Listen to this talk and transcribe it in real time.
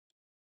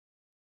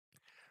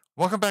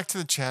Welcome back to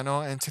the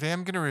channel, and today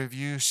I'm going to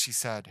review She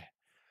Said.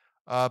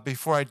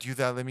 Before I do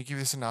that, let me give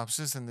you a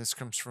synopsis, and this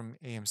comes from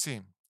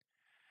AMC.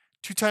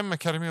 Two-time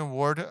Academy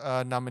Award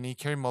nominee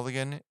Carey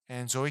Mulligan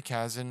and Zoe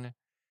Kazan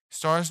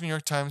stars New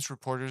York Times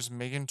reporters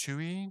Megan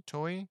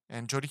Toy,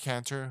 and Jodie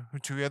Cantor, who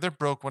together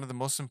broke one of the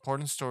most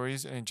important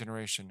stories in a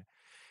generation.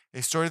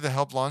 A story that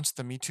helped launch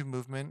the Me Too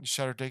movement,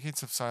 shattered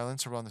decades of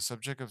silence around the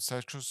subject of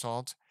sexual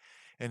assault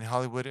in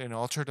Hollywood, and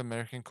altered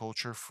American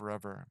culture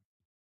forever.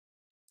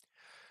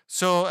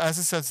 So, as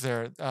it says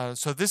there,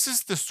 so this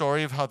is the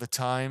story of how the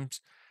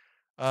Times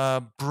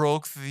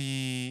broke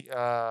we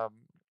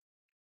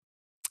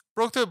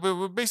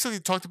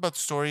basically talked about the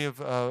story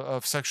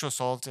of sexual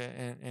assault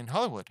in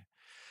Hollywood,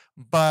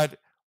 but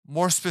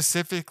more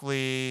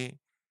specifically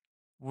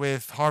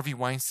with Harvey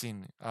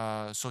Weinstein.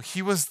 So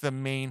he was the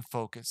main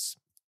focus,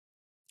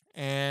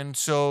 and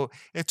so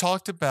it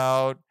talked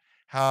about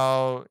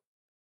how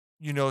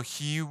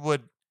he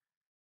would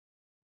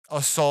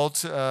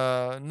assault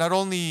not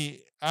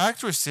only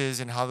actresses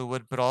in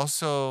Hollywood, but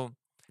also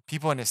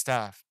people in his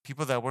staff,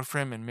 people that work for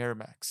him in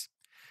Miramax.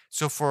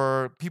 So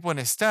for people in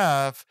his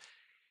staff,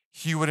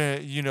 he would,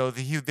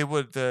 they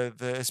would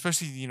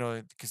especially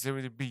because there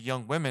would be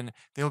young women,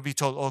 they would be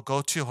told, "Oh,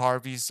 go to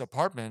Harvey's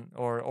apartment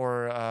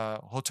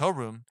or hotel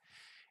room,"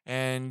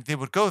 and they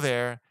would go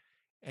there,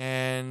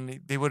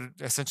 and they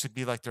would essentially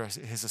be like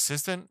his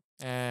assistant,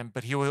 and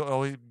but he would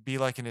always be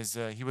like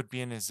he would be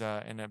in his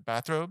in a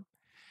bathrobe,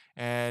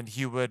 and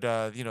he would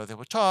they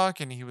would talk,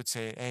 and he would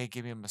say, "Hey,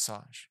 give me a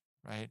massage,"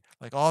 right?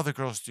 Like all the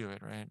girls do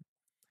it, right?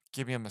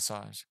 Give me a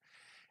massage.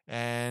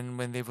 And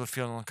when they would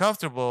feel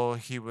uncomfortable,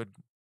 he would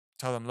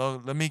tell them,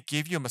 Let me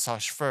give you a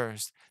massage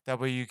first. That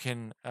way you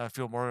can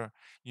feel more,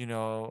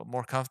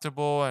 more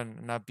comfortable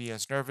and not be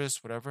as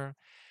nervous, whatever."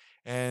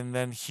 And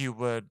then he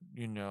would,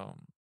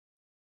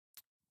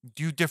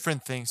 do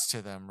different things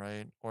to them,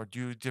 right? Or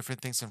do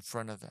different things in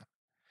front of them.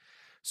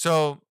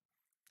 So,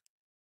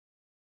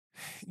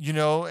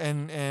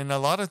 and a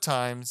lot of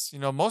times,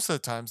 most of the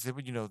times they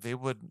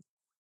would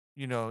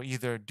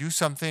either do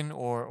something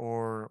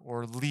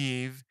or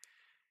leave,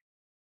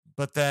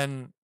 but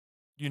then,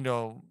 you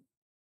know,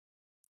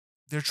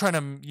 they're trying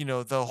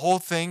to, the whole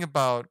thing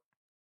about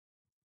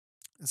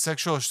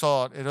sexual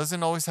assault, it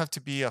doesn't always have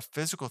to be a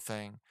physical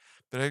thing,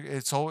 but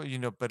it's all,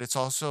 but it's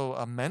also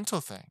a mental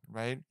thing,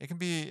 right?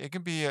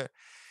 It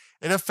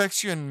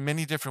affects you in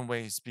many different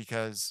ways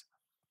because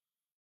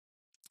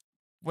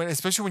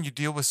especially when you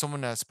deal with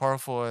someone as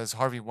powerful as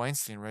Harvey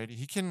Weinstein, right?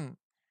 He can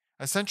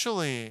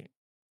essentially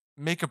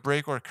make a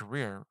break or a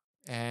career.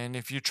 And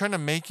if you're trying to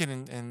make it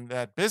in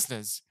that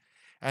business,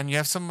 and you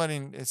have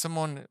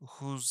someone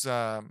who's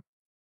that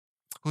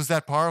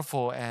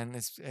powerful and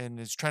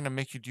is trying to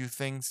make you do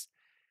things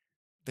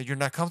that you're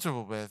not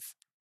comfortable with,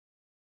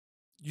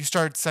 you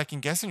start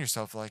second guessing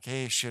yourself, like,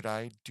 hey, should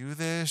I do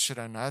this? Should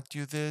I not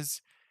do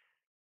this?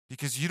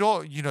 Because you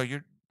don't,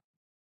 you're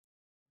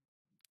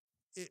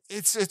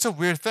it's a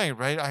weird thing,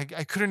 right?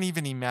 I couldn't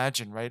even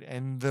imagine, right?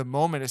 And the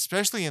moment,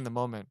 especially in the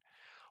moment,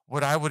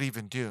 what I would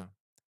even do,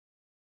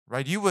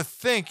 right? You would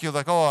think you're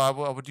like, oh, I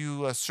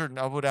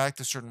would act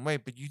a certain way,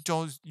 but you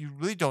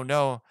really don't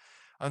know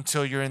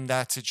until you're in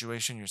that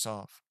situation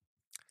yourself.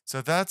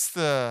 So that's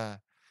the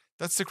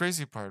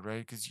crazy part,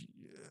 right? Because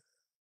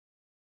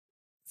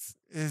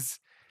is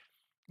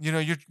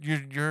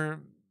you're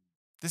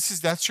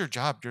that's your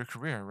job, your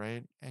career,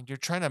 right? And you're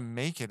trying to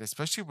make it,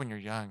 especially when you're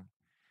young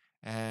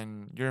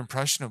and you're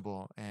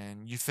impressionable,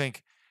 and you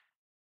think,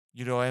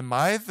 am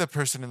I the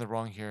person in the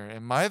wrong here?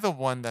 Am I the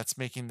one that's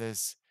making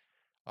this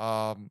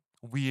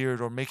weird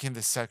or making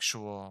this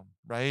sexual,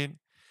 right?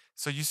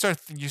 So you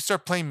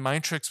start playing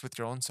mind tricks with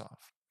your own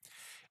self.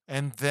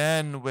 And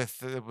then with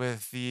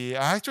the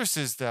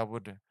actresses that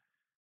would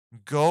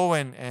go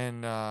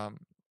and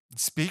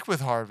speak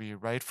with Harvey,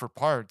 right, for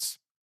parts,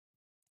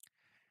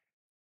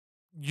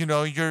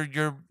 you're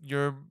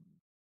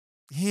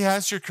he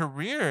has your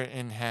career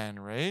in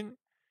hand, right?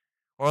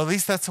 Or at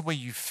least that's the way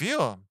you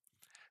feel.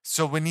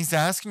 So when he's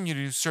asking you to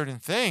do certain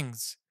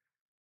things,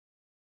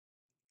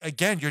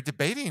 again, you're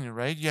debating,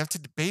 right? You have to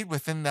debate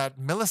within that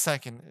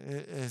millisecond.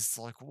 Is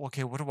like,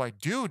 okay, what do I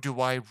do? Do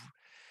I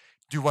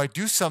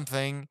do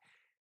something,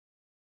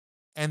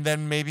 and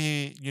then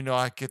maybe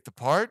I get the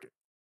part,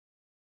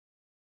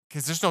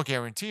 because there's no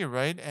guarantee,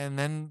 right? And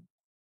then,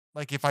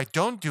 like, if I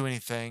don't do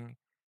anything,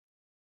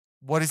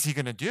 what is he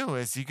gonna do?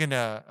 Is he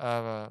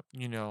gonna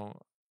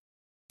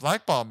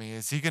blackball me?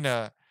 Is he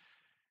gonna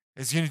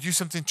do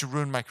something to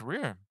ruin my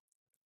career?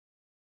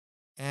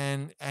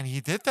 And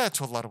he did that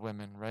to a lot of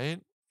women,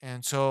 right?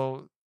 And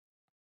so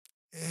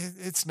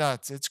it's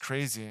nuts. It's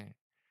crazy.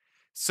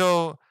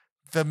 So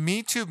the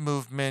Me Too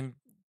movement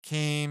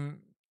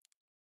came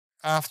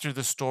after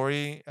the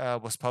story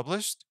was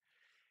published,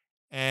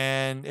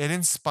 and it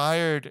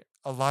inspired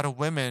a lot of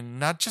women,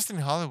 not just in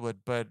Hollywood,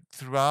 but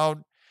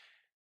throughout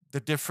the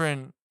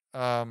different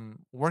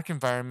work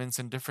environments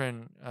and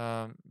different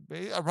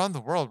around the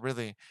world,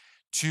 really,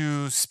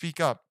 to speak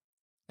up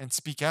and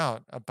speak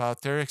out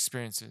about their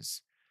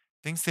experiences,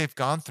 things they've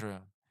gone through.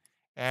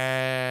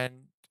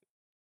 And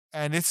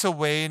and it's a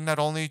way not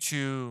only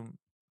to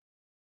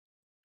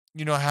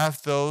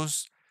have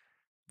those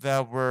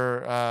that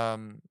were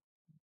um,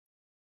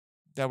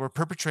 that were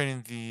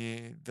perpetrating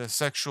the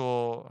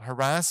sexual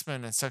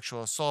harassment and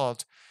sexual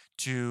assault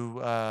to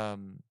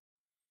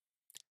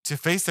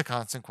face the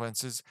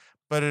consequences,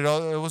 but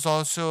it was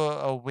also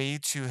a way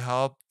to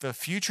help the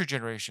future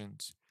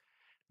generations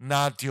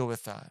not deal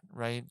with that,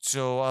 right?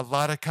 So a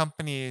lot of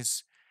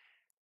companies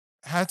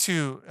had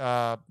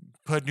to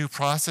put new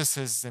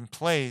processes in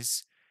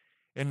place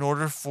in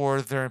order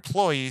for their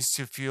employees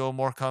to feel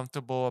more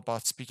comfortable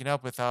about speaking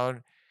up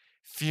without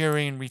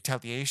fearing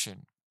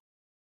retaliation,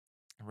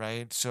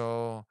 right?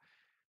 So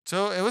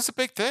it was a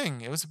big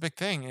thing. It was a big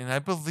thing, and I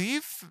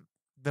believe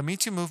the Me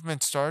Too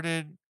movement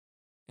started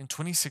in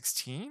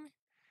 2016,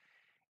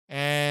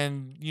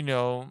 and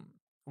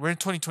we're in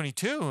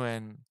 2022,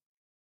 and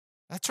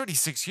that's already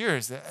 6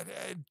 years.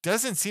 It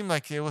doesn't seem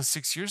like it was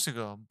 6 years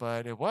ago,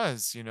 but it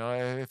was.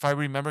 If I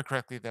remember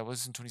correctly, that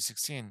was in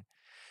 2016.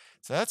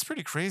 So that's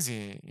pretty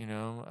crazy.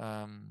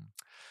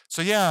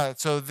 So yeah,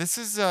 so this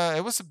is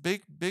it was a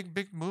big, big,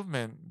 big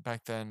movement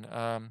back then.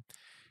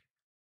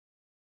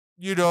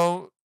 You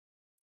know,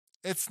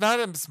 it's not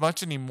as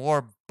much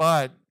anymore,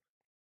 but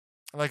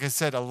like I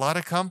said, a lot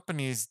of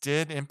companies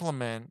did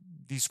implement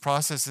these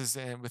processes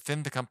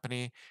within the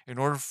company in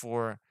order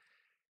for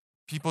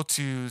people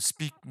to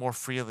speak more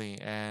freely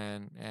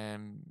and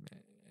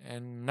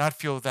not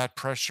feel that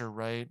pressure,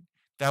 right?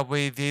 That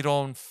way they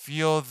don't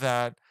feel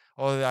that,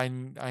 oh,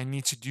 I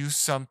need to do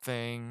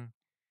something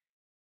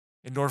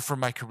in order for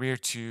my career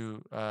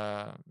to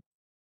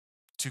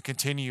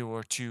continue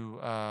or to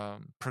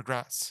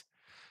progress.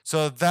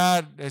 So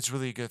that is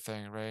really a good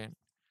thing, right?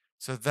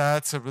 So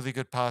that's a really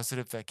good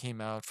positive that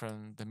came out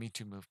from the Me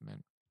Too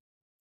movement.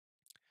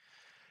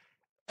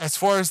 As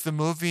far as the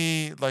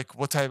movie, like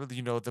what type of,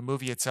 the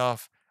movie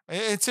itself,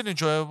 it's an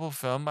enjoyable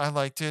film. I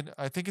liked it.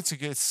 I think it's a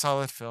good,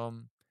 solid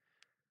film.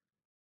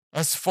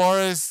 As far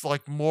as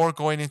like more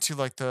going into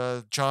like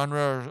the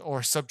genre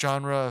or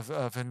subgenre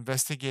of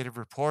investigative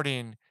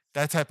reporting,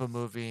 that type of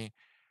movie,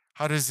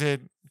 how does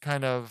it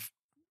kind of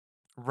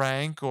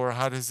rank or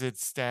how does it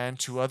stand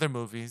to other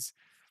movies?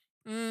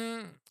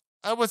 Mm,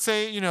 I would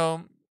say,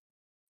 the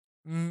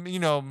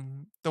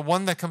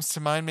one that comes to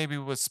mind maybe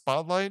was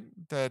Spotlight.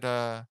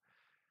 That's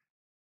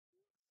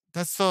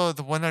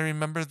the one I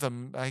remember.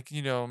 I'm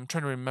trying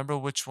to remember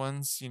which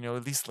ones,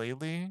 at least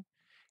lately.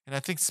 And I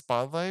think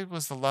Spotlight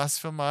was the last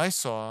film I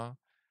saw,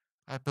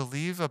 I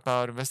believe,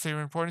 about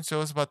investigating reporting. So it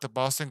was about the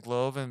Boston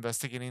Globe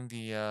investigating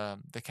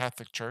the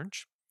Catholic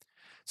Church.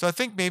 So I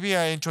think maybe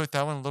I enjoyed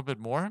that one a little bit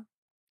more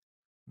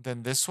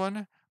than this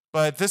one.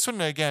 But this one,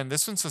 again,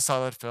 this one's a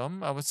solid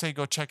film. I would say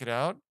go check it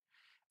out.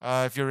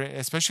 If you're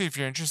especially if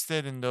you're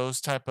interested in those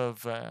type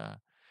of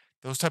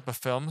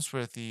films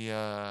with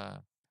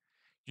the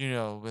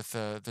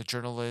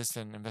journalist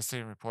and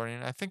investigative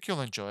reporting, I think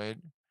you'll enjoy it.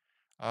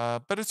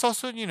 But it's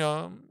also,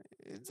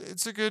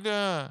 it's a good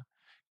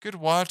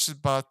watch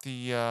about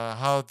the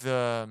how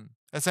the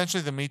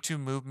essentially the Me Too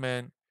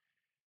movement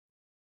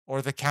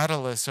or the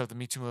catalyst of the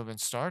Me Too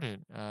movement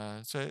started.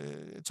 So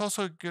it's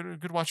also a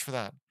good watch for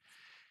that.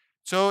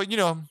 So,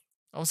 I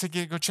would say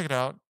go check it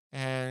out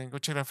and go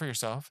check it out for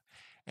yourself.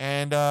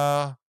 And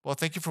well,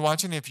 thank you for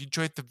watching. If you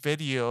enjoyed the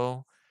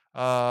video,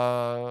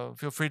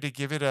 feel free to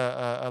give it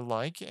a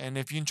like. And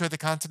if you enjoy the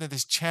content of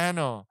this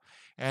channel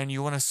and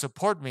you want to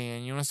support me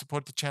and you want to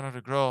support the channel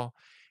to grow,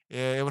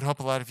 it would help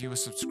a lot if you would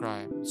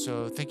subscribe.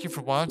 So thank you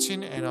for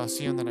watching, and I'll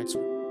see you on the next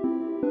one.